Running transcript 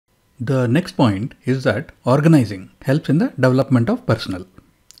The next point is that organizing helps in the development of personnel.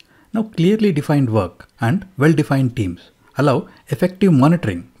 Now, clearly defined work and well-defined teams allow effective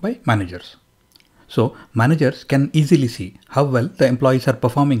monitoring by managers. So, managers can easily see how well the employees are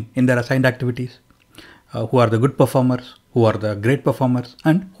performing in their assigned activities, who are the good performers, who are the great performers,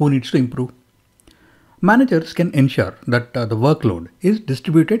 and who needs to improve. Managers can ensure that the workload is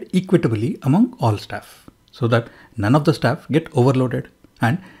distributed equitably among all staff so that none of the staff get overloaded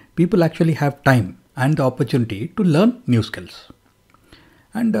and people actually have time and the opportunity to learn new skills.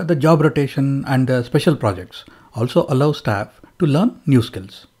 And the job rotation and special projects also allow staff to learn new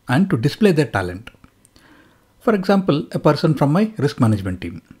skills and to display their talent. For example, a person from my risk management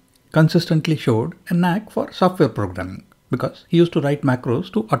team consistently showed a knack for software programming because he used to write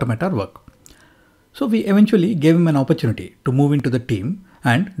macros to automate our work. So we eventually gave him an opportunity to move into the team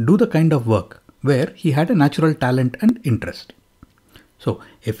and do the kind of work where he had a natural talent and interest. So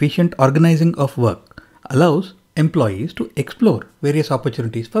efficient organizing of work allows employees to explore various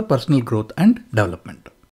opportunities for personal growth and development.